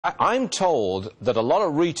I'm told that a lot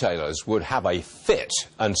of retailers would have a fit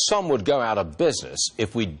and some would go out of business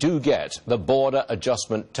if we do get the border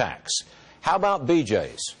adjustment tax. How about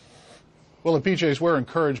BJ's? Well, at BJ's, we're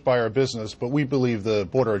encouraged by our business, but we believe the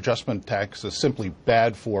border adjustment tax is simply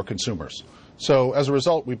bad for consumers. So as a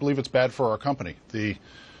result, we believe it's bad for our company. The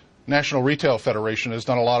National Retail Federation has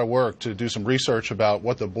done a lot of work to do some research about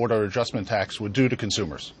what the border adjustment tax would do to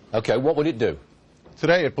consumers. Okay, what would it do?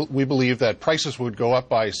 Today, we believe that prices would go up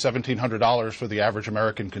by $1,700 for the average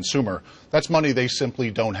American consumer. That's money they simply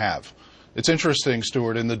don't have. It's interesting,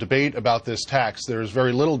 Stuart, in the debate about this tax, there is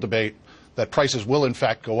very little debate that prices will in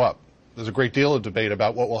fact go up. There's a great deal of debate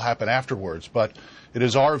about what will happen afterwards, but it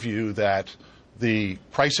is our view that the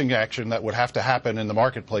pricing action that would have to happen in the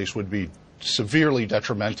marketplace would be severely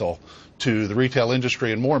detrimental to the retail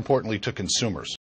industry and, more importantly, to consumers.